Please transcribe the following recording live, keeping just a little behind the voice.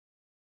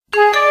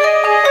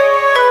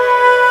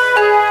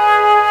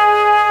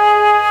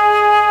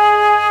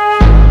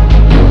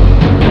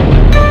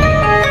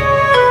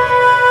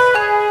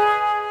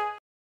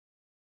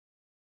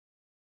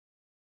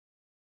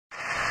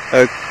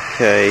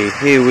Okay,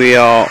 here we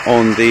are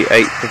on the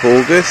 8th of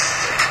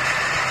August,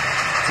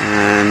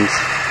 and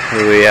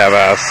here we have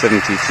our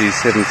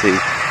 7270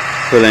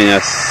 pulling a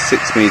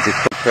 6-metre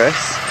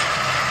press,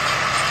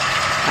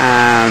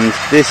 and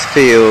this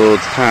field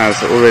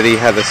has already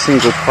had a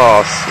single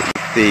pass with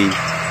the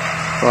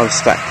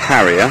 5-stack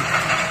carrier,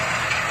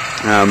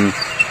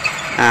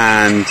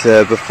 and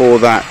before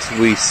that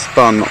we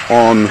spun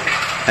on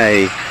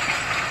a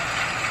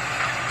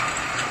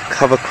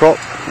cover crop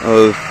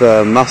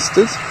of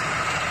mustard.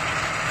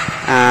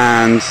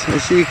 And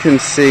as you can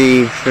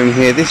see from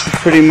here, this is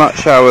pretty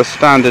much our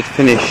standard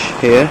finish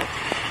here.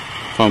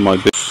 Find my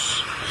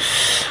boots.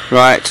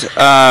 Right,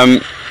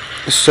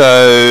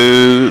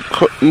 so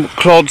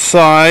clod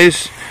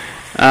size,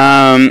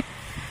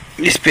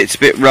 this bit's a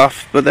bit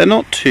rough, but they're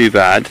not too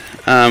bad.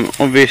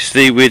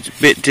 Obviously we're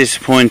a bit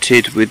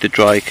disappointed with the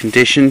dry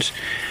conditions.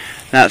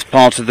 That's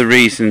part of the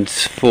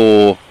reasons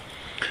for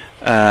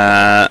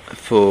the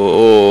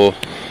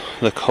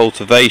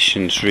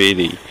cultivations,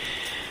 really,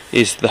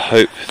 is the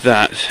hope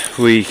that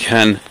we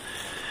can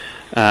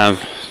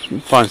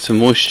find some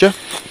moisture.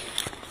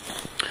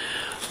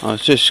 I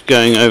was just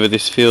going over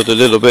this field a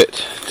little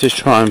bit to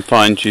try and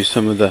find you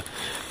some of the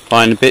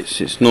finer bits.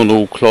 It's not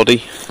all cloddy.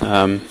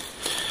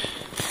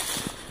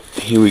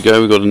 Here we go,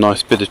 we've got a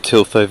nice bit of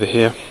tilth over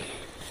here.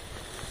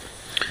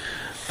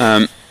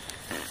 So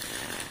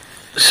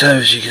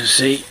as you can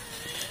see,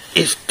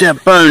 it's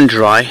bone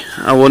dry.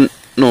 I wouldn't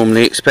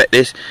normally expect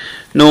this.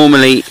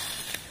 Normally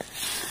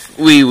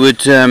we would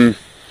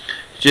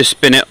just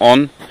spin it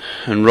on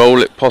and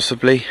roll it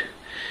possibly,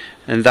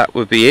 and that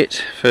would be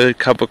it for a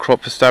cover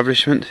crop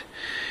establishment.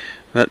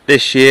 But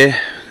this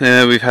year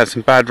we've had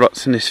some bad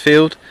ruts in this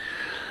field,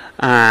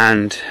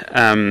 and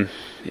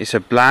it's a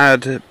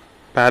bad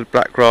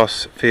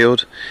blackgrass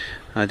field.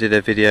 I did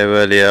a video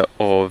earlier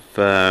of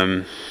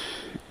when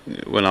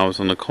I was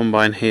on the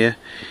combine here,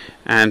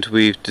 and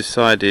we've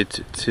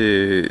decided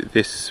to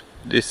this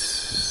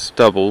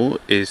stubble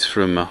is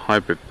from a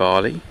hybrid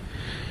barley,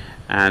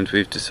 and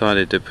we've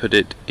decided to put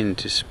it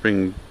into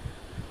spring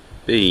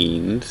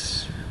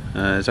beans.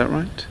 Is that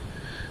right?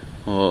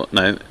 Or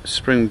no,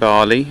 spring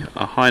barley,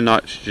 a high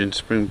nitrogen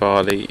spring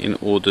barley, in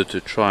order to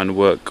try and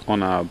work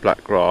on our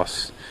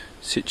blackgrass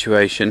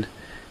situation,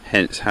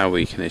 hence how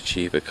we can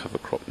achieve a cover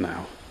crop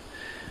now.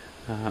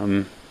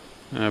 A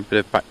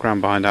bit of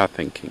background behind our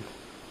thinking.